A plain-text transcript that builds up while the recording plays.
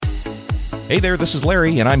Hey there, this is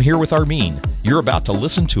Larry, and I'm here with Armin. You're about to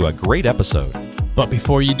listen to a great episode. But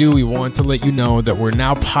before you do, we want to let you know that we're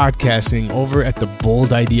now podcasting over at the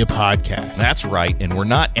Bold Idea Podcast. That's right, and we're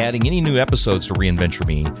not adding any new episodes to Reinventure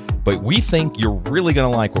Me, but we think you're really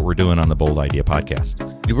going to like what we're doing on the Bold Idea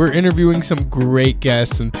Podcast. We're interviewing some great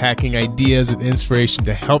guests and packing ideas and inspiration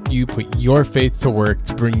to help you put your faith to work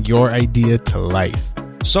to bring your idea to life.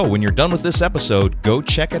 So when you're done with this episode, go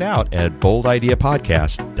check it out at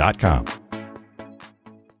boldideapodcast.com.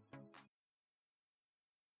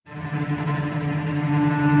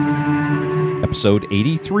 Episode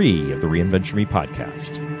 83 of the Reinventure Me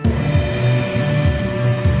podcast.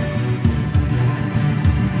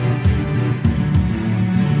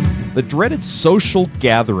 The dreaded social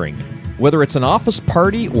gathering, whether it's an office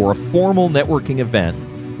party or a formal networking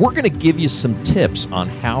event, we're going to give you some tips on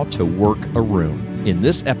how to work a room in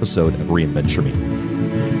this episode of Reinventure Me.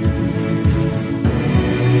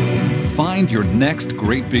 Find your next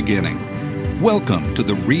great beginning. Welcome to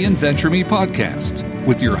the Reinventure Me podcast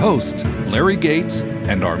with your hosts, Larry Gates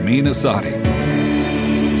and Armin Asadi.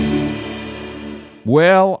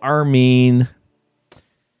 Well, Armin,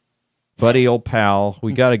 buddy, old pal,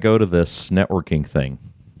 we got to go to this networking thing.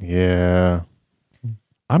 Yeah.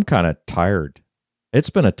 I'm kind of tired.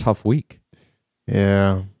 It's been a tough week.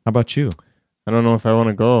 Yeah. How about you? I don't know if I want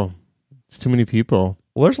to go. It's too many people.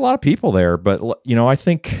 Well, there's a lot of people there, but, you know, I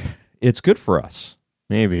think it's good for us.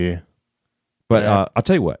 Maybe. But Yeah. I'll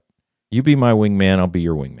tell you what. You be my wingman, I'll be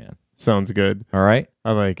your wingman. Sounds good. All right?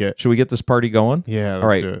 I like it. Should we get this party going? Yeah, let's All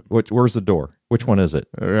right. do it. Where's the door? Which one is it?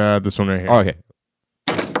 This one right here. Oh, okay.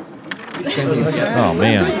 Oh,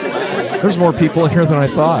 man. There's more people in here than I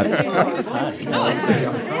thought.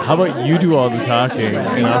 How about you do all the talking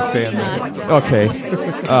and I'll stand there? Okay.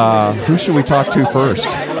 Who should we talk to first?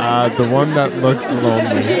 The one that looks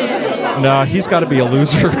lonely. No, he's got to be a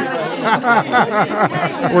loser.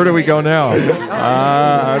 Where do we go now?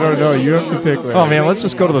 I don't know. You have to pick one. Oh, man, let's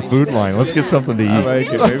just go to the food line. Let's get something to eat. I like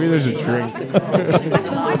it. Maybe there's a drink.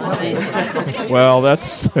 Well,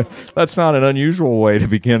 that's not an unusual way to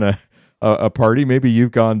begin a party. Maybe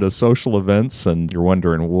you've gone to social events and you're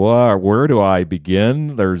wondering, where do I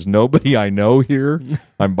begin? There's nobody I know here.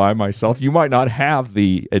 I'm by myself. You might not have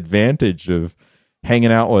the advantage of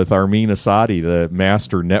hanging out with Armin Asadi, the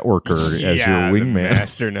master networker, as your wingman. The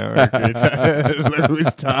master networker.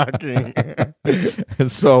 Who's talking?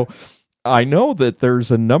 And so I know that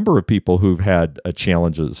there's a number of people who've had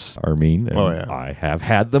challenges, Armin, and I have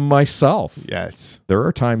had them myself. Yes. There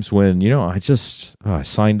are times when, I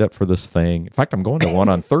signed up for this thing. In fact, I'm going to one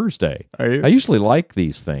on Thursday. Are you? I usually like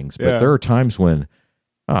these things, but there are times when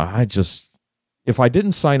if I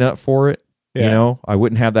didn't sign up for it, I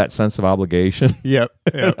wouldn't have that sense of obligation. Yep.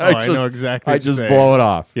 I know exactly. I just blow it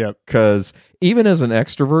off. Yep. Because even as an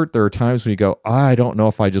extrovert, there are times when you go, I don't know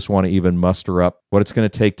if I just want to even muster up what it's going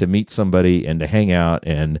to take to meet somebody and to hang out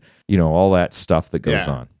and, all that stuff that goes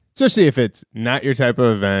on. Especially if it's not your type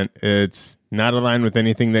of event, it's not aligned with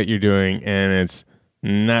anything that you're doing, and it's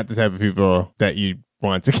not the type of people that you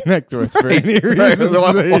want to connect with for any reason.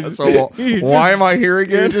 So why am I here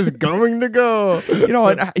again? You're just going to go.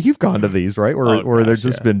 And you've gone to these, right? Where there's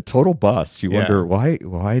just been total busts. You wonder,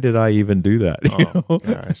 why did I even do that?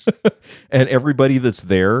 Gosh. And everybody that's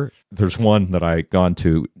there, there's one that I gone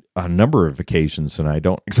to a number of occasions, and I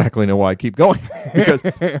don't exactly know why I keep going. Because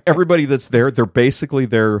everybody that's there,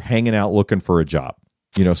 they're hanging out looking for a job.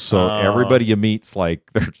 So everybody you meet's like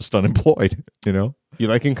they're just unemployed, You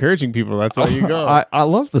like encouraging people. That's why you go. I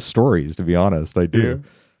love the stories, to be honest. I do. Yeah.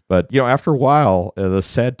 But, after a while, the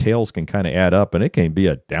sad tales can kind of add up, and it can be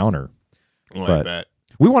a downer. I bet.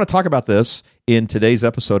 We want to talk about this in today's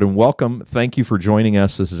episode, and welcome. Thank you for joining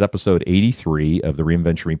us. This is episode 83 of the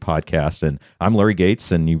Reinventure Me podcast, and I'm Larry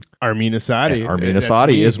Gates, and Armin Asadi. Armin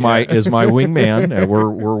Asadi is my wingman, and we're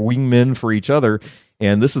wingmen for each other.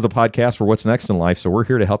 And this is the podcast for what's next in life. So we're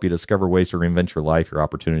here to help you discover ways to reinvent your life, your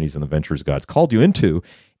opportunities, and the ventures God's called you into.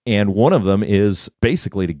 And one of them is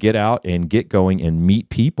basically to get out and get going and meet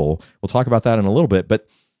people. We'll talk about that in a little bit. But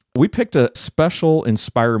we picked a special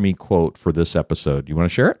Inspire Me quote for this episode. You want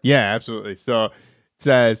to share it? Yeah, absolutely. So it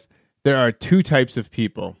says, there are two types of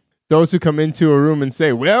people. Those who come into a room and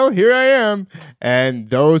say, well, here I am. And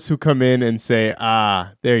those who come in and say,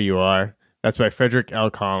 there you are. That's by Frederick L.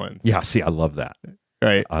 Collins. Yeah, see, I love that.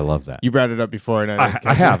 Right. I love that. You brought it up before, and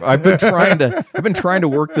I have. I've been trying to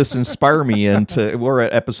work this Inspire Me into. We're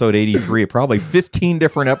at episode 83. Probably 15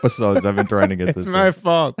 different episodes. I've been trying to get this. It's my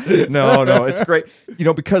fault. No, it's great.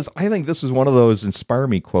 Because I think this is one of those Inspire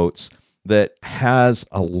Me quotes that has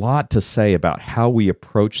a lot to say about how we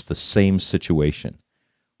approach the same situation.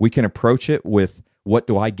 We can approach it with what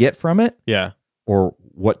do I get from it? Yeah. Or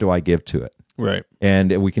what do I give to it? Right.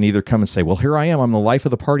 And we can either come and say, well, here I am. I'm the life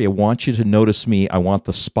of the party. I want you to notice me. I want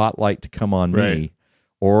the spotlight to come on me. Right.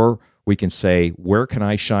 Or we can say, where can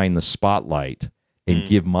I shine the spotlight and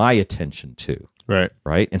give my attention to? Right.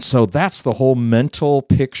 Right. And so that's the whole mental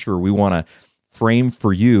picture we want to frame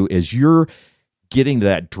for you as you're getting to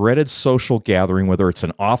that dreaded social gathering, whether it's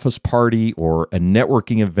an office party or a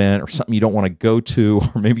networking event or something you don't want to go to,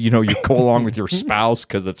 or maybe, you go along with your spouse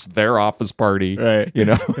because it's their office party. Right. You're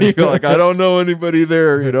like, I don't know anybody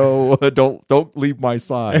there, don't leave my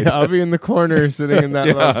side. I'll be in the corner sitting in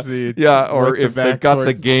that love seat. Yeah. Or if they've got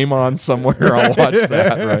the game on somewhere, I'll watch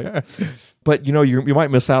that. Right. But, you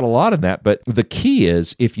might miss out a lot in that. But the key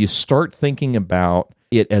is if you start thinking about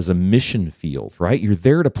it as a mission field, right? You're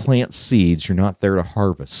there to plant seeds. You're not there to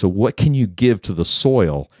harvest. So what can you give to the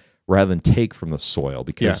soil rather than take from the soil?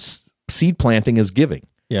 Because seed planting is giving.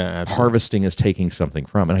 Yeah, absolutely. Harvesting is taking something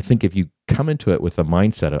from. And I think if you come into it with a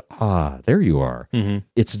mindset of, there you are,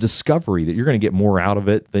 it's a discovery that you're going to get more out of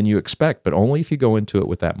it than you expect, but only if you go into it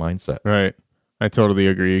with that mindset. Right. I totally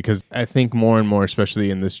agree, because I think more and more,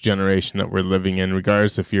 especially in this generation that we're living in,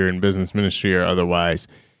 regardless if you're in business ministry or otherwise,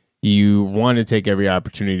 you want to take every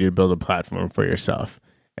opportunity to build a platform for yourself.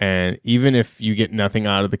 And even if you get nothing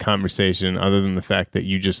out of the conversation other than the fact that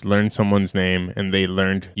you just learned someone's name and they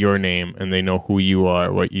learned your name and they know who you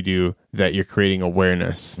are, what you do, that you're creating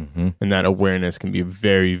awareness. And that awareness can be a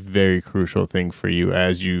very, very crucial thing for you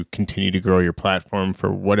as you continue to grow your platform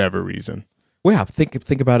for whatever reason. Well, yeah,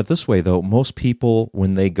 think about it this way, though. Most people,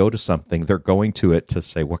 when they go to something, they're going to it to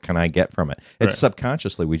say, what can I get from it? It's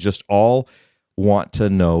subconsciously. We just all want to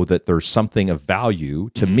know that there's something of value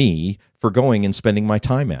to me for going and spending my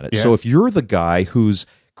time at it. Yeah. So if you're the guy who's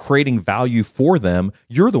creating value for them,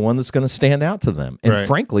 you're the one that's going to stand out to them. And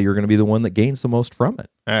frankly, you're going to be the one that gains the most from it.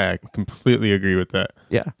 I completely agree with that.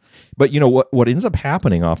 Yeah. But what ends up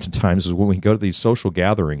happening oftentimes is when we go to these social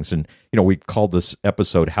gatherings, and we called this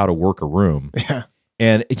episode How to Work a Room. Yeah.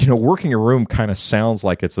 And, working a room kind of sounds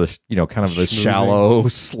like it's a, kind of the shallow,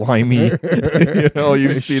 slimy,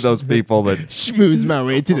 you see those people that schmooze my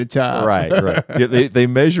way to the top. Right. Yeah, they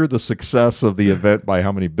measure the success of the event by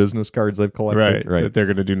how many business cards they've collected. Right. That they're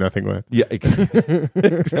going to do nothing with. Yeah.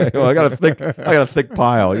 Exactly. Well, I got a thick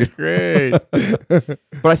pile. Great. But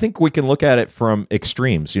I think we can look at it from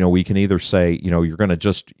extremes. We can either say, you're going to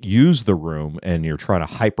just use the room and you're trying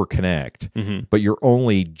to hyper connect, but you're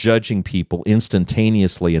only judging people instantaneously,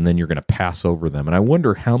 and then you're going to pass over them. And I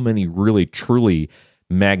wonder how many really, truly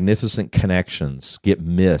magnificent connections get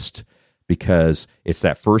missed because it's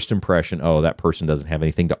that first impression, that person doesn't have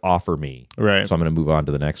anything to offer me. Right. So I'm going to move on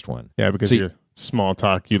to the next one. Yeah, because your small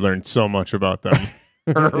talk, you learned so much about them.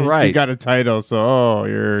 Right. You got a title, so,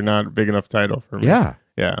 you're not a big enough title for me. Yeah.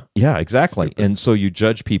 Yeah, exactly. Super. And so you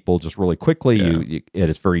judge people just really quickly. Yeah.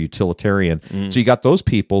 It's very utilitarian. So you got those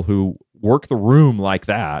people who work the room like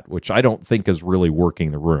that, which I don't think is really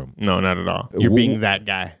working the room. No, not at all. You're being that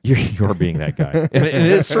guy. You're being that guy. And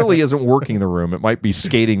it certainly isn't working the room. It might be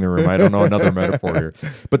skating the room. I don't know, another metaphor here.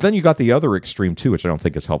 But then you got the other extreme too, which I don't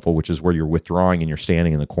think is helpful, which is where you're withdrawing and you're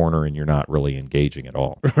standing in the corner and you're not really engaging at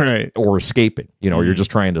all. Right. Or escaping. You're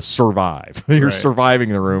just trying to survive. You're surviving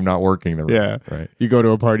the room, not working the room. Yeah. Right. You go to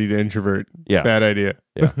a party to introvert. Yeah. Bad idea.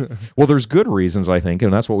 Yeah. Well, there's good reasons, I think,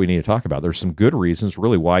 and that's what we need to talk about. There's some good reasons,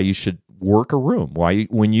 really, why you should work a room.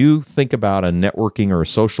 When you think about a networking or a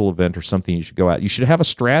social event or something you should go out, you should have a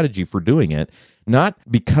strategy for doing it, not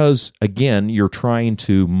because, again, you're trying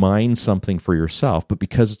to mine something for yourself, but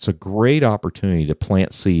because it's a great opportunity to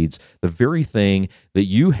plant seeds. The very thing that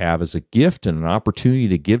you have as a gift and an opportunity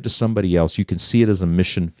to give to somebody else, you can see it as a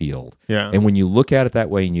mission field. Yeah. And when you look at it that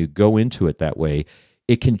way and you go into it that way,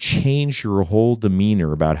 it can change your whole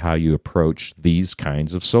demeanor about how you approach these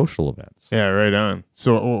kinds of social events. Yeah, right on.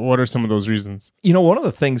 So what are some of those reasons? One of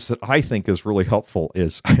the things that I think is really helpful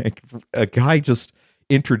is a guy just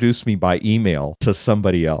introduced me by email to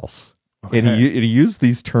somebody else. Okay. And he used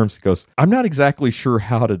these terms. He goes, I'm not exactly sure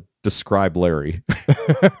how to describe Larry,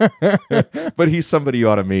 but he's somebody you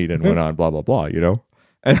ought to meet, and went on, blah, blah, blah,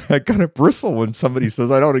 And I kind of bristle when somebody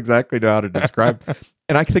says, I don't exactly know how to describe.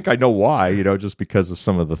 And I think I know why, just because of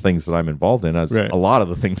some of the things that I'm involved in, a lot of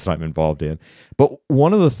the things that I'm involved in. But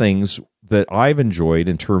one of the things that I've enjoyed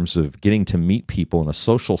in terms of getting to meet people in a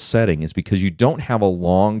social setting is because you don't have a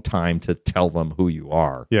long time to tell them who you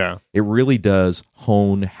are. Yeah. It really does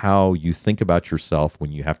hone how you think about yourself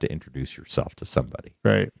when you have to introduce yourself to somebody.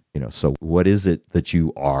 Right. So what is it that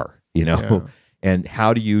you are, Yeah. And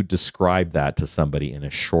how do you describe that to somebody in a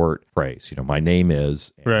short phrase? My name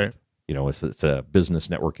is... Right. it's a business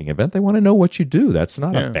networking event. They want to know what you do. That's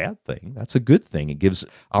not Yeah. a bad thing. That's a good thing. It gives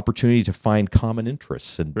opportunity to find common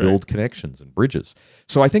interests and build connections and bridges.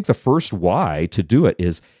 So I think the first why to do it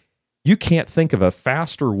is you can't think of a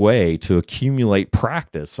faster way to accumulate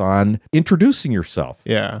practice on introducing yourself.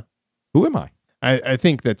 Yeah. Who am I? I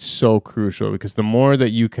think that's so crucial because the more that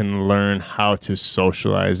you can learn how to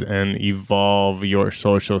socialize and evolve your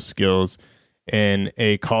social skills in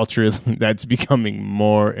a culture that's becoming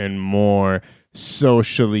more and more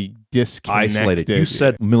socially disconnected. Isolated. You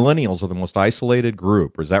said millennials are the most isolated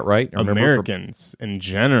group. Is that right? Americans in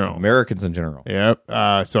general. Americans in general. Yep.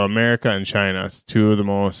 So America and China, two of the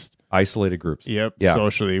most Isolated groups. Yep. Yeah.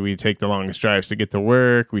 Socially, we take the longest drives to get to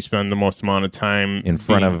work. We spend the most amount of time In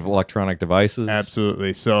front of electronic devices.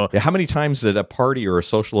 Absolutely. So, Yeah, how many times at a party or a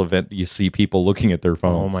social event do you see people looking at their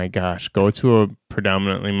phones? oh my gosh, go to a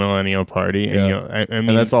predominantly millennial party, and Yeah. I mean,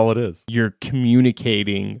 And that's all it is. you're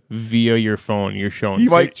communicating via your phone. You're showing You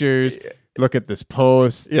might- pictures. Look at this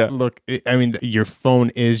post. Yeah. Look, I mean, your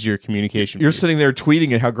phone is your communication. You're piece. sitting there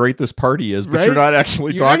tweeting at how great this party is, but Right? you're not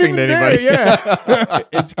actually You're not talking to even anybody. there, yeah.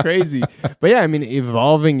 It's crazy. But yeah, I mean,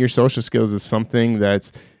 evolving your social skills is something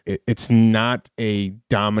that's it's not a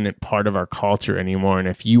dominant part of our culture anymore. And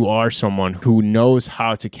if you are someone who knows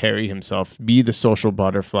how to carry himself, be the social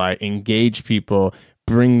butterfly, engage people,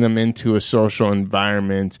 bring them into a social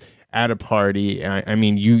environment at a party, I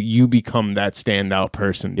mean, you become that standout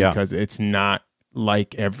person Yeah. because it's not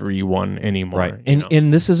like everyone anymore. Right. you And know?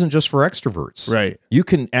 and this isn't just for extroverts. Right. You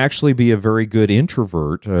can actually be a very good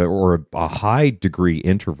introvert or a high degree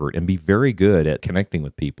introvert and be very good at connecting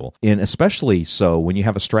with people. And especially so when you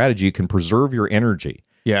have a strategy, you can preserve your energy.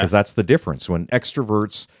 Yeah. Because that's the difference. When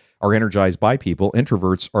extroverts are energized by people,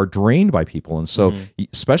 introverts are drained by people. And so,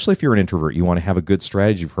 especially if you're an introvert, you want to have a good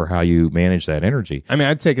strategy for how you manage that energy. I mean,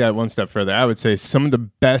 I'd take that one step further. I would say some of the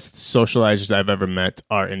best socializers I've ever met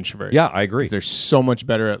are introverts. Yeah, I agree. They're so much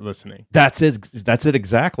better at listening. That's it. That's it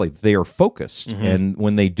exactly. They are focused, and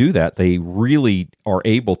when they do that, they really are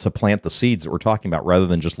able to plant the seeds that we're talking about, rather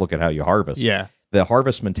than just look at how you harvest. Yeah. The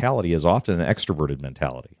harvest mentality is often an extroverted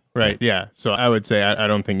mentality. Right. Yeah. So I would say I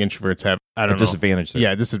don't think introverts have A disadvantage there.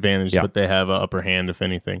 Yeah, disadvantage, Yeah. but they have an upper hand if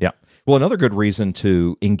anything. Yeah. Well, another good reason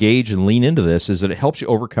to engage and lean into this is that it helps you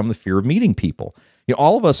overcome the fear of meeting people.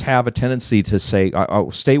 All of us have a tendency to say,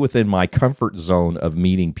 I'll stay within my comfort zone of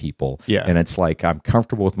meeting people. Yeah. And it's like, I'm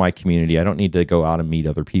comfortable with my community. I don't need to go out and meet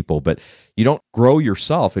other people. But you don't grow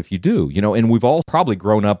yourself if you do, and we've all probably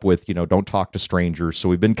grown up with, don't talk to strangers. So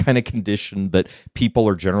we've been kind of conditioned that people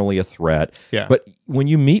are generally a threat. Yeah. But when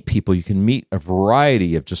you meet people, you can meet a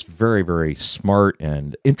variety of just very, very smart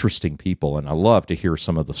and interesting people. And I love to hear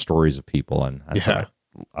some of the stories of people. And that's Yeah.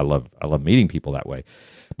 I love meeting people that way.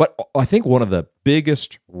 But I think one of the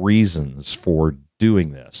biggest reasons for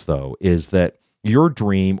doing this, though, is that your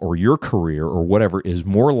dream or your career or whatever is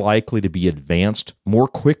more likely to be advanced more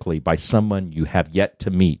quickly by someone you have yet to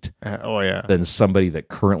meet Oh yeah. than somebody that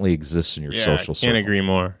currently exists in your Yeah, social circle. can't agree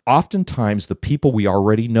more. Oftentimes, the people we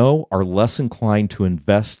already know are less inclined to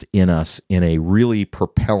invest in us in a really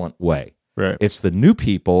propellant way. Right. It's the new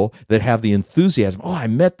people that have the enthusiasm. Oh, I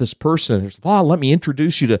met this person. Oh, let me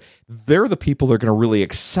introduce you to. They're the people that are going to really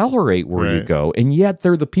accelerate where you Right. go. And yet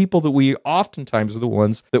they're the people that we oftentimes are the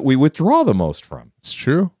ones that we withdraw the most from. It's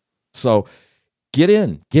true. So get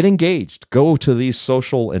in, get engaged, go to these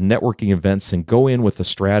social and networking events and go in with a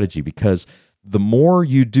strategy, because the more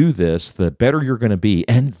you do this, the better you're going to be.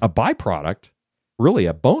 And a byproduct, really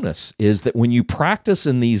a bonus, is that when you practice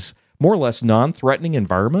in these more or less non-threatening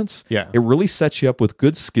environments, Yeah. it really sets you up with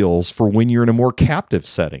good skills for when you're in a more captive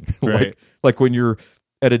setting. Right. like when you're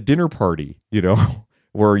at a dinner party,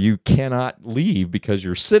 where you cannot leave because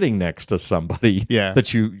you're sitting next to somebody Yeah.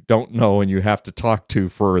 that you don't know and you have to talk to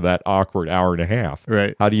for that awkward hour and a half.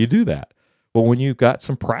 Right. How do you do that? Well, when you've got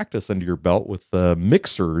some practice under your belt with the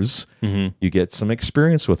mixers, Mm-hmm. you get some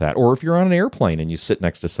experience with that. Or if you're on an airplane and you sit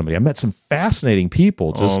next to somebody, I met some fascinating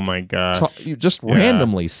people just Oh my gosh. just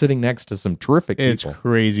randomly sitting next to some terrific It's people.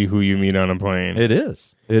 crazy who you meet on a plane. It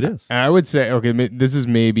is. It is. I would say, okay, this is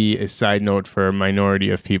maybe a side note for a minority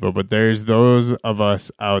of people, but there's those of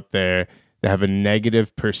us out there that have a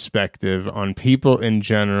negative perspective on people in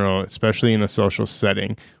general, especially in a social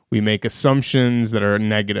setting. We make assumptions that are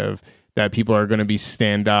negative, that people are going to be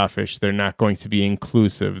standoffish. They're not going to be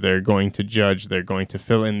inclusive. They're going to judge. They're going to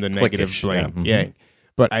fill in the negative Cliquish, blank. yeah. Yeah.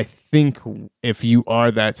 But I think if you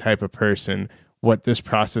are that type of person, what this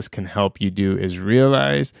process can help you do is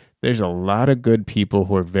realize there's a lot of good people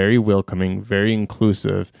who are very welcoming, very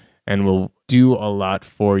inclusive, and will do a lot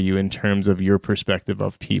for you in terms of your perspective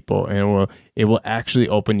of people, and it will actually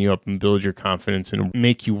open you up and build your confidence and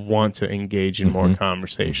make you want to engage in more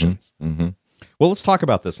conversations. Well, let's talk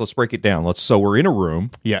about this. Let's break it down. So we're in a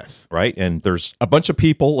room, Yes. right? And there's a bunch of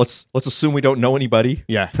people. Let's assume we don't know anybody.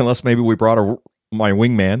 Yeah. Unless maybe we brought my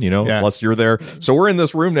wingman, Yeah. unless you're there. So we're in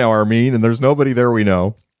this room now, Armin, and there's nobody there we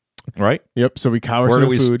know. Right? Yep. So we cower Where to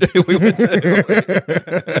do the we food. we went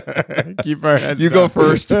to, Keep our heads you down. go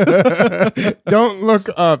first. Don't look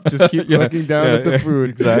up. Just keep looking down at the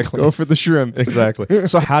food. Exactly. Go for the shrimp. Exactly.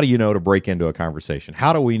 So how do you know to break into a conversation?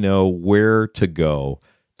 How do we know where to go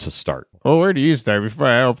to start? Well, where do you start before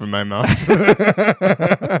I open my mouth?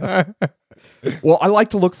 Well, I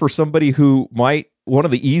like to look for somebody who one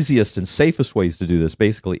of the easiest and safest ways to do this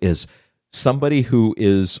basically is somebody who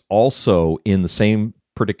is also in the same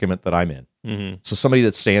predicament that I'm in. Mm-hmm. So somebody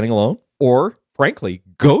that's standing alone, or frankly,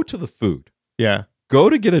 go to the food, Yeah. go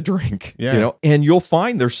to get a drink, Yeah. and you'll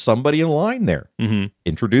find there's somebody in line there. Mm-hmm.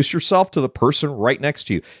 Introduce yourself to the person right next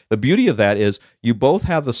to you. The beauty of that is you both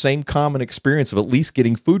have the same common experience of at least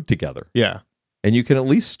getting food together. Yeah. And you can at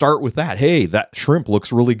least start with that. Hey, that shrimp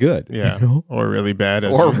looks really good. Yeah. Or really bad.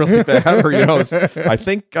 Or really bad. Or, I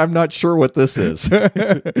think I'm not sure what this is. I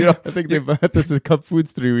think they bought this at Cup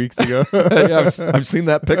Foods 3 weeks ago. Yeah, I've seen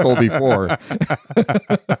that pickle before.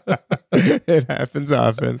 It happens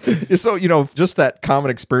often. So, just that common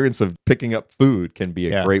experience of picking up food can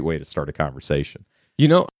be a great way to start a conversation.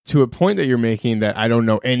 To a point that you're making that I don't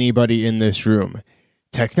know anybody in this room,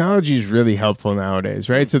 technology is really helpful nowadays,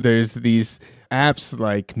 right? So there's these apps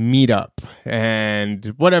like Meetup and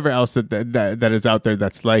whatever else that is out there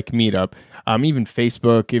that's like Meetup, even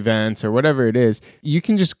Facebook events or whatever it is. You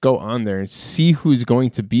can just go on there and see who's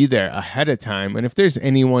going to be there ahead of time. And if there's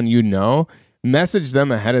anyone message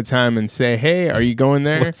them ahead of time and say, hey, are you going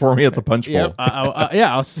there? Look for me at the punch bowl. Yep,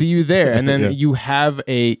 I'll see you there. And then you have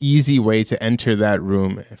a easy way to enter that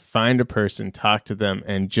room, find a person, talk to them,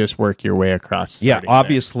 and just work your way across. Yeah,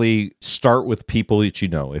 obviously start with people that you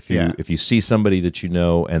know. If you see somebody that you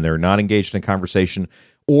know and they're not engaged in a conversation,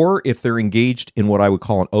 or if they're engaged in what I would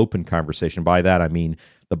call an open conversation, by that I mean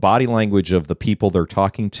the body language of the people they're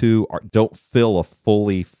talking to don't fill a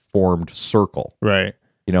fully formed circle. Right.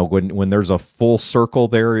 When there's a full circle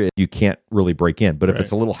there, you can't really break in. But if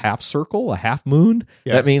it's a little half circle, a half moon,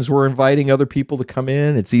 that means we're inviting other people to come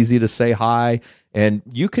in. It's easy to say hi. And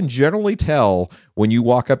you can generally tell when you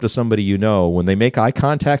walk up to somebody when they make eye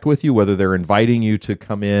contact with you, whether they're inviting you to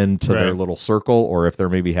come in to their little circle or if they're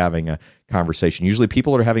maybe having a conversation. Usually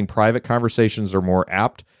people that are having private conversations are more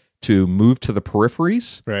apt to move to the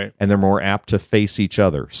peripheries, right? And they're more apt to face each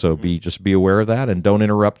other. So just be aware of that and don't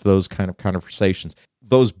interrupt those kind of conversations.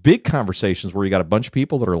 Those big conversations where you got a bunch of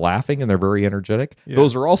people that are laughing and they're very energetic,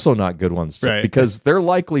 those are also not good ones because they're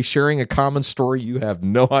likely sharing a common story. You have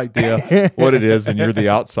no idea what it is and you're the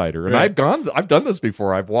outsider. And I've done this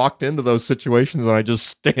before. I've walked into those situations and I just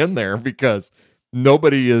stand there because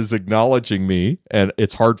nobody is acknowledging me and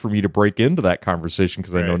it's hard for me to break into that conversation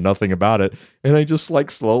because I know nothing about it. And I just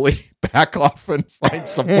slowly back off and find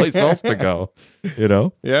someplace else to go,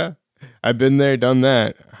 Yeah. I've been there, done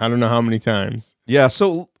that. I don't know how many times. Yeah,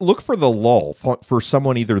 so look for the lull for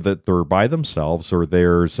someone either that they're by themselves or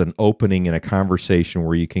there's an opening in a conversation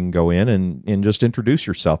where you can go in and just introduce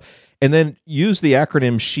yourself. And then use the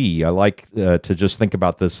acronym SHE. I like to just think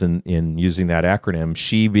about this in using that acronym.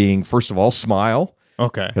 SHE being, first of all, smile.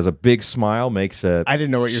 Okay. Because a big smile makes a... I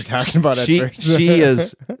didn't know what you were talking about at first. She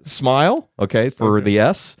is smile, for the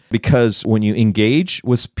S. Because when you engage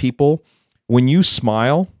with people, when you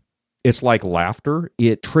smile... It's like laughter.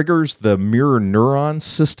 It triggers the mirror neuron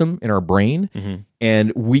system in our brain,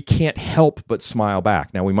 and we can't help but smile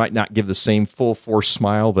back. Now, we might not give the same full force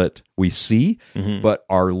smile that we see, but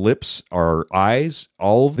our lips, our eyes,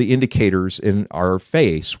 all of the indicators in our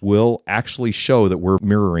face will actually show that we're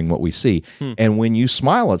mirroring what we see. And when you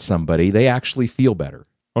smile at somebody, they actually feel better.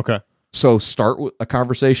 Okay. So start with a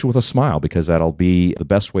conversation with a smile because that'll be the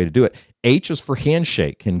best way to do it. H is for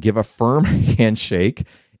handshake, and give a firm handshake.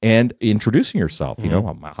 And introducing yourself,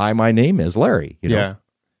 hi, my name is Larry, Yeah.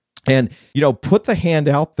 And, put the hand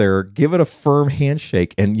out there, give it a firm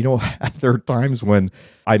handshake. And, there are times when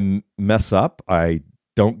I mess up, I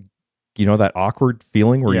don't you know, that awkward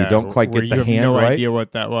feeling where you don't quite where get the you hand have no right. idea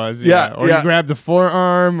what that was. Yeah, Or yeah. you grab the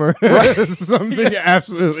forearm or something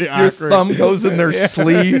absolutely Your awkward. thumb goes in their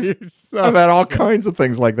sleeve. You're so- I've had all kinds of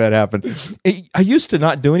things like that happen. I used to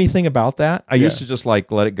not do anything about that. I used to just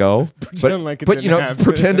like let it go. Pretend like it but didn't you know, happen.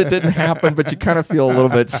 pretend it didn't happen, but you kind of feel a little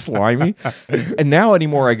bit slimy. And now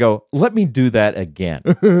anymore, I go, let me do that again.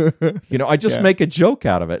 You know, I just make a joke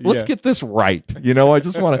out of it. Let's get this right. You know, I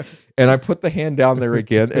just want to, and I put the hand down there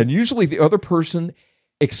again. And usually the other person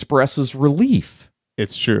expresses relief.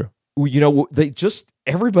 It's true. You know,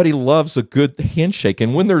 everybody loves a good handshake.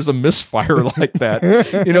 And when there's a misfire like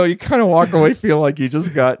that, you know, you kind of walk away feeling like you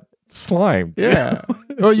just got slimed. Yeah.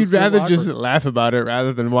 Well, you'd Just feel rather just awkward. laugh about it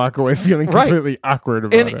rather than walk away feeling Right. completely awkward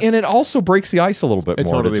about it. And it also breaks the ice a little bit It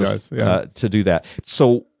more. totally to does, yeah. to do that.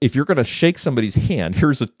 So if you're going to shake somebody's hand,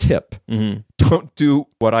 here's a tip. Mhm. Don't do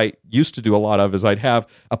what I used to do a lot of is I'd have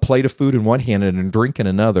a plate of food in one hand and a drink in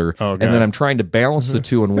another. Oh, and God. then I'm trying to balance the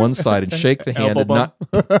two on one side and shake the hand Elbow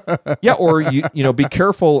and not. Yeah. Or, you know, be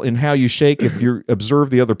careful in how you shake. If you observe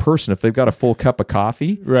the other person, if they've got a full cup of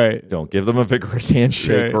coffee, Right. don't give them a vigorous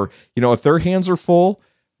handshake. Right. Or, you know, if their hands are full,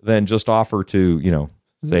 then just offer to, you know,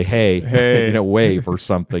 say, hey, you know, wave or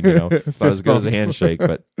something, you know, not as Fist good as a bump. handshake.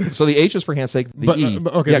 But so the H is for handshake, the E.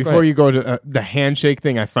 But okay, Yeah, go before ahead. you go to the handshake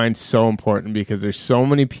thing, I find so important because there's so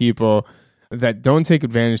many people that don't take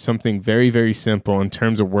advantage of something very, very simple in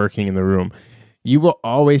terms of working in the room. You will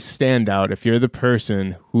always stand out if you're the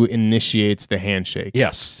person who initiates the handshake.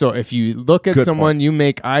 Yes. So if you look at Good someone, you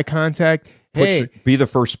make eye contact. Hey, Be the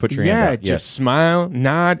first to put your hand yeah, out. just Yes. smile,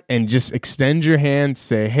 nod, and just extend your hand.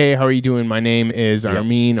 Say, hey, how are you doing? My name is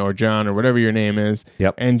Armin or John or whatever your name is.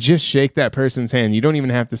 Yep. And just shake that person's hand. You don't even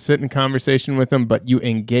have to sit in conversation with them, but you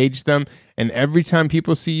engage them. And every time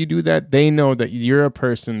people see you do that, they know that you're a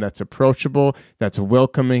person that's approachable, that's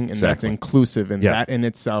welcoming, and that's Exactly. inclusive. And Yeah. that in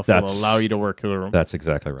itself That's- will allow you to work in the room. That's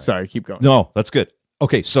exactly right. Sorry, keep going. No, that's good.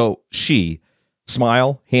 Okay, so she,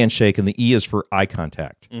 smile, handshake, and the E is for eye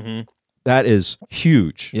contact. Mhm. That is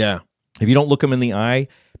huge. Yeah. If you don't look them in the eye,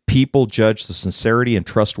 people judge the sincerity and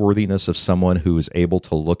trustworthiness of someone who is able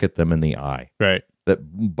to look at them in the eye. Right.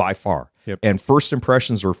 That by far. Yep. And first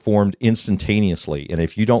impressions are formed instantaneously. And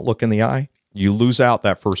if you don't look in the eye, you lose out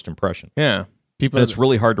that first impression. Yeah. People. And it's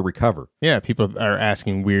really hard to recover. Yeah, people are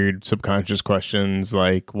asking weird subconscious questions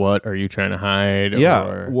like, what are you trying to hide? Yeah.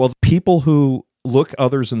 Or, Well, people who look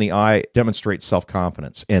others in the eye demonstrate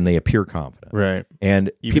self-confidence and they appear confident. right. And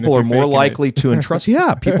Even people if are you're more faking it. likely to entrust.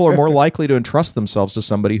 Yeah, people are more likely to entrust themselves to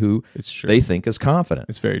somebody who It's true. they think is confident.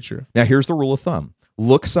 It's very true. Now, here's the rule of thumb: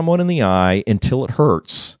 look someone in the eye until it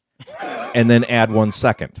hurts, and then add 1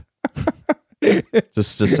 second.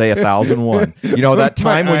 Just to say 1,001. You know that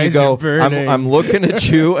time My when you eyes go, are burning. I'm looking at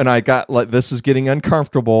you, and I got like this is getting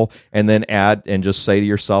uncomfortable, and then add and just say to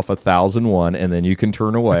yourself 1,001, and then you can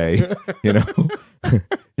turn away. You know,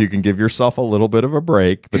 you can give yourself a little bit of a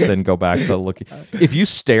break, but then go back to looking. If you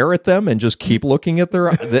stare at them and just keep looking at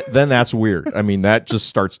their, then that's weird. I mean, that just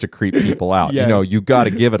starts to creep people out. Yes. You know, you got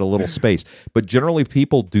to give it a little space. But generally,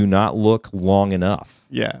 people do not look long enough.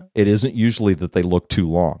 Yeah. It isn't usually that they look too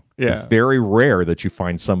long. Yeah. It's very rare that you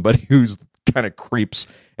find somebody who's kind of creeps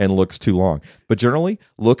and looks too long. But generally,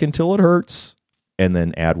 look until it hurts and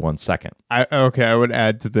then add 1 second. I would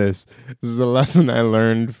add to this. This is a lesson I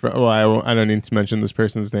learned from, well, I don't need to mention this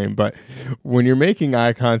person's name, but when you're making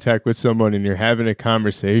eye contact with someone and you're having a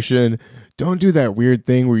conversation, don't do that weird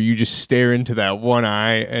thing where you just stare into that one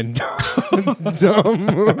eye and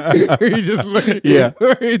don't move. Or you just look, Yeah.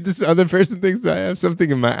 or this other person thinks I have something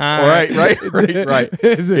in my eye. Right.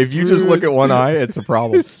 Is it If you just look at bruised? one eye, it's a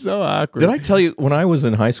problem. It's so awkward. Did I tell you when I was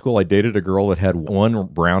in high school, I dated a girl that had one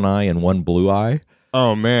brown eye and one blue eye?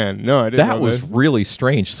 Oh man, no, I didn't That know was this. really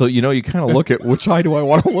strange. So, you know, you kind of look at which eye do I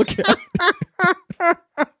want to look at?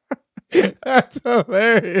 That's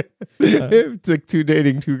hilarious. It's like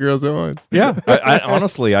dating two girls at once. Yeah. I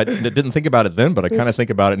honestly, I didn't think about it then, but I kind of think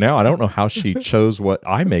about it now. I don't know how she chose what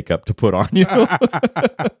eye makeup to put on, you know?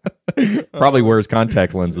 Probably wears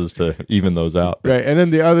contact lenses to even those out. Right. And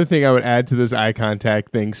then the other thing I would add to this eye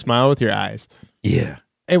contact thing, smile with your eyes. Yeah.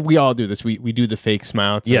 And we all do this. We do the fake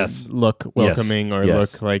smile to Yes. look welcoming or Yes.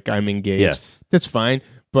 look like I'm engaged. Yes. That's fine.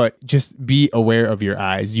 But just be aware of your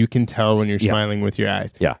eyes. You can tell when you're Yeah. smiling with your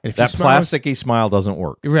eyes. Yeah. And if you That smile- plasticky smile doesn't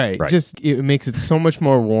work. Right. Right. Just it makes it so much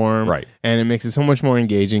more warm. Right. And it makes it so much more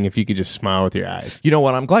engaging if you could just smile with your eyes. You know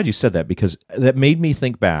what? I'm glad you said that because that made me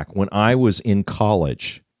think back when I was in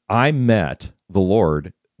college. I met the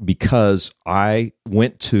Lord because I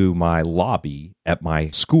went to my lobby at my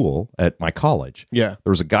school, at my college. Yeah.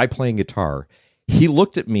 There was a guy playing guitar. he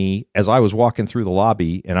looked at me as I was walking through the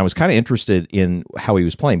lobby, and I was kind of interested in how he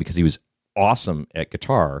was playing because he was awesome at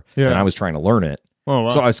guitar, and I was trying to learn it. Oh, wow.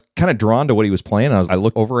 So I was kind of drawn to what he was playing. I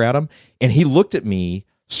looked over at him, and he looked at me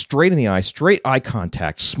straight in the eye, straight eye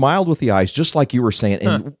contact, smiled with the eyes, just like you were saying.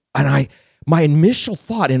 And my initial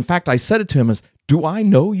thought, in fact, I said it to him, is, do I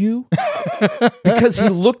know you? Because he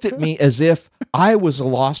looked at me as if I was a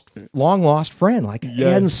long lost friend, like he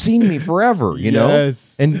hadn't seen me forever, you know?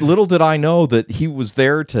 And little did I know that he was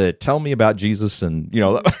there to tell me about Jesus, and, you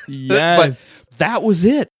know, but that was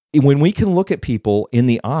it. When we can look at people in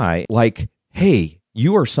the eye like, hey,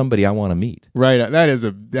 you are somebody I want to meet. Right. That is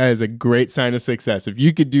a great sign of success. If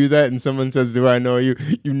you could do that and someone says, do I know you?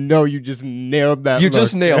 You know you just nailed that. You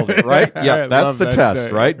just nailed it, right? Yeah, that's the test,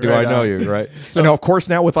 right? Do I know you, right? So now, of course,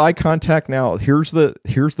 now with eye contact, now here's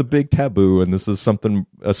the big taboo, and this is something,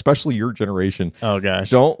 especially your generation. Oh, gosh.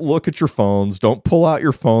 Don't look at your phones. Don't pull out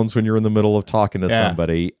your phones when you're in the middle of talking to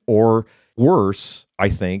somebody. Or worse, I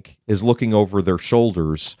think, is looking over their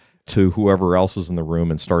shoulders to whoever else is in the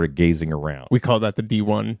room and started gazing around. We call that the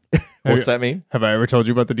D1. What's that mean? Have I ever told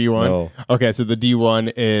you about the D1? No. Okay, so the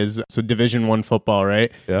D1 is Division I football,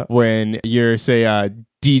 right? Yeah. When you're, say, a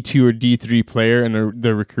D2 or D3 player and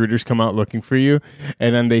the recruiters come out looking for you,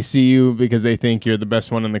 and then they see you because they think you're the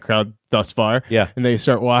best one in the crowd thus far. Yeah. And they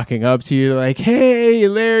start walking up to you like, hey,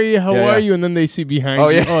 Larry, how are you? And then they see behind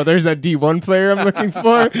you, oh, there's that D1 player I'm looking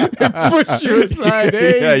for. And push you aside.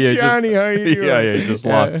 Hey, Johnny, how are you doing? Yeah, you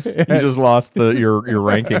just lost your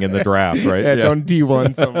ranking in the draft, right? Yeah, don't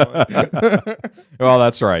D1 someone. Well,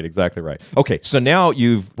 that's right. Exactly right. Okay, so now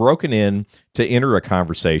you've broken in to enter a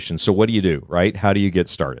conversation. So what do you do, right? How do you get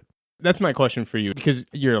started? That's my question for you, because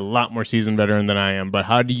you're a lot more seasoned veteran than I am, but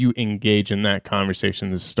how do you engage in that conversation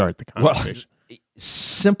to start the conversation? Well,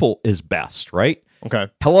 simple is best, right? Okay.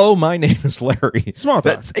 Hello, my name is Larry. Small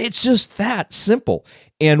talk. It's just that simple.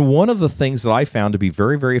 And one of the things that I found to be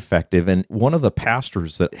very, very effective, and one of the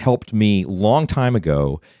pastors that helped me long time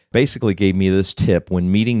ago basically gave me this tip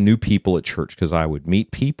when meeting new people at church, because I would meet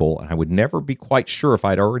people and I would never be quite sure if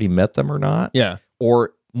I'd already met them or not. Yeah.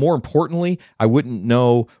 Or more importantly, I wouldn't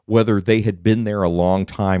know whether they had been there a long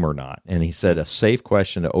time or not. And he said a safe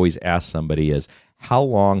question to always ask somebody is, how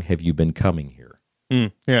long have you been coming here?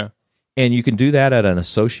 Yeah. And you can do that at an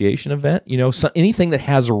association event, so anything that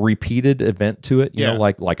has a repeated event to it, you know,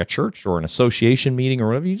 like a church or an association meeting or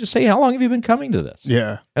whatever. You just say, how long have you been coming to this?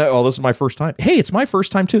 Yeah. Oh, this is my first time. Hey, it's my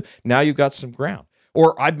first time too. Now you've got some ground.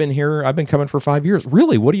 Or I've been coming for 5 years.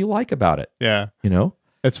 Really? What do you like about it? Yeah.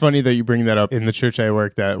 It's funny that you bring that up. In the church I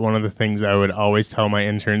worked at, one of the things I would always tell my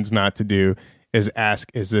interns not to do is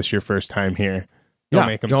ask, is this your first time here? Don't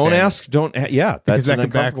make them ask. Because that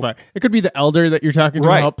could backfire. It could be the elder that you're talking to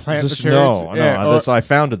help plant the church. No, I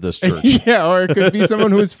founded this church. Or it could be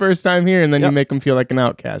someone who's first time here, and then you make them feel like an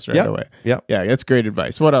outcast right away. Yeah, that's great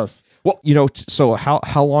advice. What else? Well, so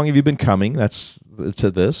how long have you been coming? That's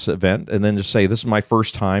to this event, and then just say, this is my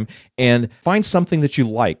first time, and find something that you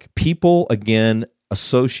like. People, again,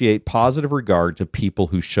 associate positive regard to people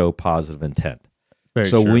who show positive intent. Very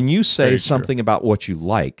true. When you say something about what you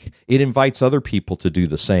like, it invites other people to do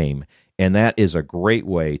the same, and that is a great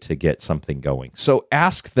way to get something going. So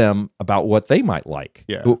ask them about what they might like.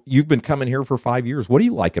 Yeah. You've been coming here for 5 years. What do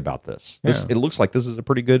you like about this? It looks like this is a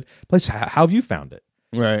pretty good place. How have you found it?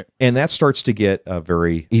 Right. And that starts to get a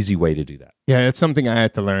very easy way to do that. Yeah, it's something I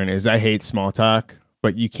had to learn is I hate small talk,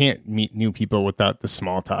 but you can't meet new people without the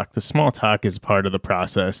small talk. The small talk is part of the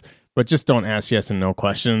process. But just don't ask yes and no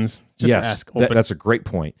questions. Just ask open. That's a great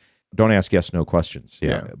point. Don't ask yes, no questions.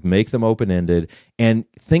 Yeah. Make them open-ended. And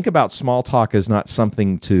think about small talk as not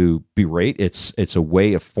something to berate. It's a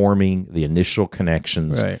way of forming the initial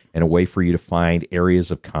connections and a way for you to find areas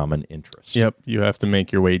of common interest. Yep. You have to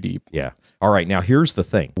make your way deep. Yeah. All right. Now, here's the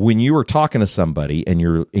thing. When you are talking to somebody and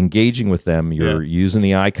you're engaging with them, you're using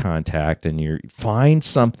the eye contact, and you find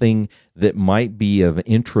something that might be of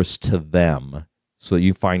interest to them, so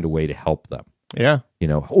you find a way to help them. Yeah.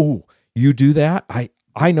 You do that?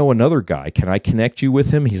 I know another guy. Can I connect you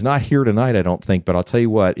with him? He's not here tonight, I don't think, but I'll tell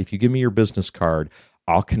you what, if you give me your business card,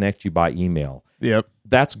 I'll connect you by email. Yep.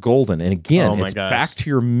 That's golden. And again, it's back to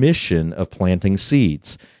your mission of planting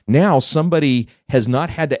seeds. Now, somebody has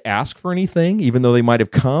not had to ask for anything, even though they might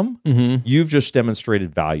have come. Mm-hmm. You've just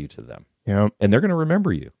demonstrated value to them. Yep. And they're going to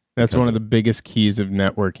remember you. That's one of the biggest keys of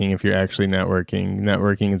networking. If you're actually networking,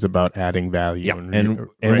 networking is about adding value. Yeah,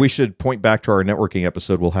 and we should point back to our networking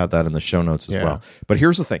episode. We'll have that in the show notes as well. But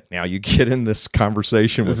here's the thing. Now you get in this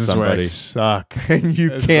conversation with somebody. This is where I suck. And you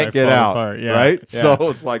can't get out, right? Yeah. So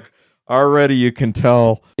it's like, already you can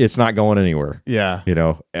tell it's not going anywhere. Yeah.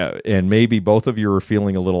 And maybe both of you are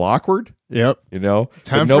feeling a little awkward. Yep.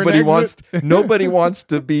 But nobody wants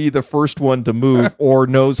to be the first one to move or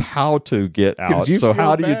knows how to get out. So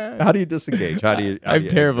how do you disengage? I'm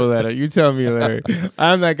terrible at it. You tell me, Larry.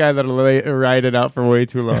 I'm that guy that'll ride it out for way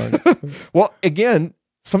too long. Well, again,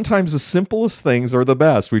 sometimes the simplest things are the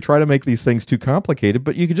best. We try to make these things too complicated,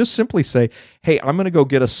 but you can just simply say, hey, I'm going to go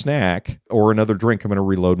get a snack or another drink. I'm going to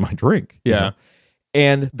reload my drink. Yeah.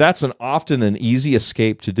 And that's often an easy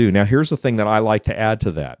escape to do. Now, here's the thing that I like to add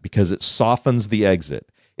to that, because it softens the exit,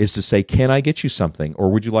 is to say, can I get you something, or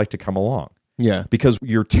would you like to come along? Yeah. Because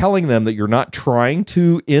you're telling them that you're not trying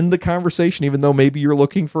to end the conversation, even though maybe you're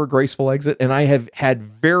looking for a graceful exit. And I have had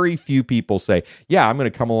very few people say, yeah, I'm going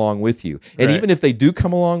to come along with you. And even if they do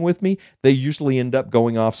come along with me, they usually end up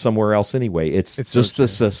going off somewhere else anyway. It's just a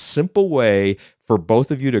simple way for both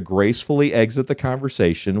of you to gracefully exit the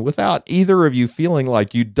conversation without either of you feeling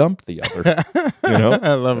like you dumped the other.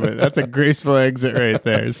 I love it. That's a graceful exit right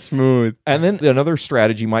there. Smooth. And then another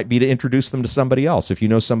strategy might be to introduce them to somebody else. If you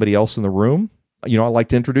know somebody else in the room, I like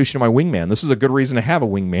to introduce you to my wingman. This is a good reason to have a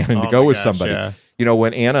wingman and to go with somebody. Yeah.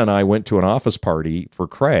 When Anna and I went to an office party for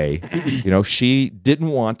Cray, she didn't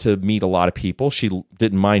want to meet a lot of people. She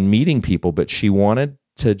didn't mind meeting people, but she wanted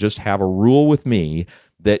to just have a rule with me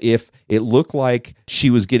that if it looked like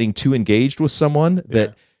she was getting too engaged with someone,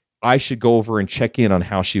 that I should go over and check in on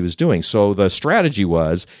how she was doing. So the strategy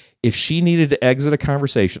was, if she needed to exit a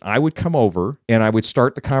conversation, I would come over and I would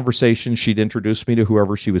start the conversation. She'd introduce me to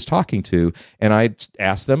whoever she was talking to, and I'd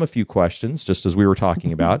ask them a few questions, just as we were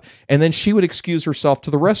talking about, and then she would excuse herself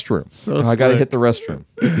to the restroom. I got to hit the restroom,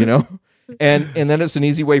 And then it's an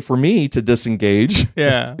easy way for me to disengage.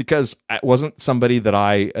 Yeah. Because it wasn't somebody that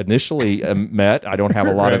I initially met. I don't have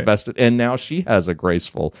a lot invested. And now she has a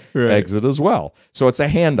graceful exit as well. So it's a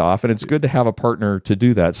handoff, and it's good to have a partner to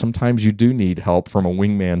do that. Sometimes you do need help from a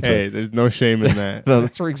wingman. Hey, there's no shame in that. No,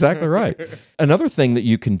 that's exactly right. Another thing that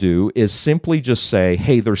you can do is simply just say,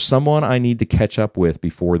 hey, there's someone I need to catch up with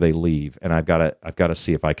before they leave, and I've got to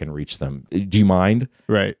see if I can reach them. Do you mind?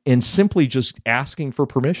 Right. And simply just asking for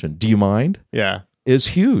permission. Do you mind? Yeah. Is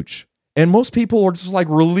huge. And most people are just like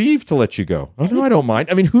relieved to let you go. Oh, no, I don't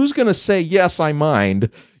mind. I mean, who's going to say, yes, I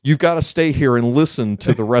mind? You've got to stay here and listen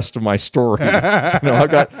to the rest of my story. I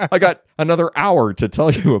got another hour to tell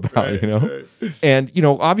you about it, And,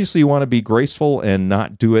 obviously you want to be graceful and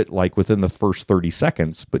not do it like within the first 30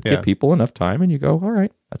 seconds, but give people enough time and you go, all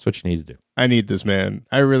right, that's what you need to do. I need this, man.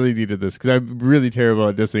 I really needed this because I'm really terrible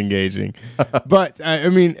at disengaging. But, I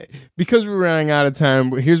mean, because we're running out of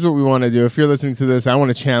time, here's what we want to do. If you're listening to this, I want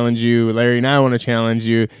to challenge you. Larry and I want to challenge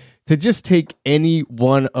you to just take any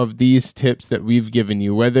one of these tips that we've given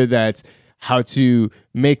you, whether that's how to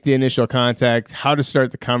make the initial contact, how to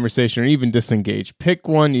start the conversation, or even disengage. Pick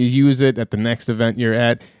one, you use it at the next event you're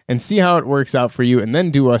at, and see how it works out for you, and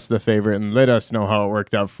then do us the favor and let us know how it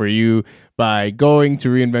worked out for you by going to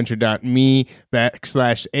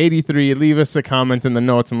reinventure.me/83. Leave us a comment in the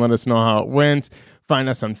notes and let us know how it went. Find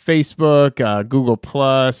us on Facebook, Google+,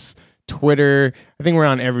 Twitter. I think we're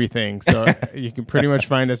on everything, so you can pretty much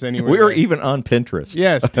find us anywhere. We're even on Pinterest.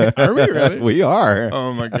 Yes. Are we really? We are.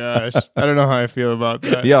 Oh my gosh. I don't know how I feel about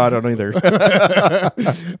that. Yeah, I don't either.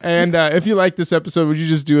 And if you like this episode, would you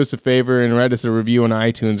just do us a favor and write us a review on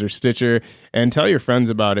iTunes or Stitcher and tell your friends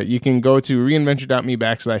about it? You can go to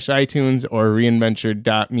reinventure.me/iTunes or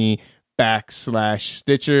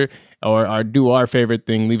reinventure.me/Stitcher. Or do our favorite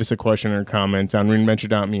thing, leave us a question or comment on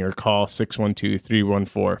reinventure.me or call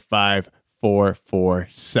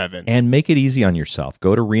 612-314-5447. And make it easy on yourself.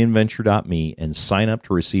 Go to reinventure.me and sign up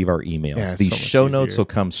to receive our emails. Yeah, These show notes will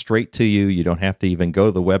come straight to you. You don't have to even go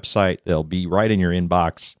to the website. They'll be right in your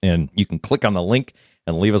inbox, and you can click on the link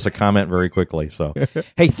and leave us a comment very quickly. So,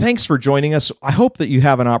 hey, thanks for joining us. I hope that you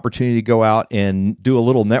have an opportunity to go out and do a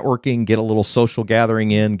little networking, get a little social gathering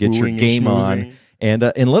in, get your game on. And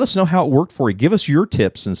let us know how it worked for you. Give us your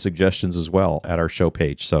tips and suggestions as well at our show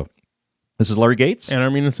page. So this is Larry Gates. And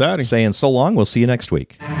Armin Asadi. Saying so long. We'll see you next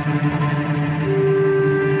week.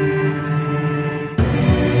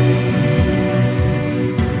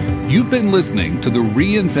 You've been listening to the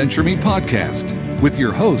Reinventure Me podcast with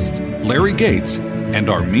your hosts, Larry Gates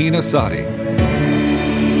and Armin Asadi.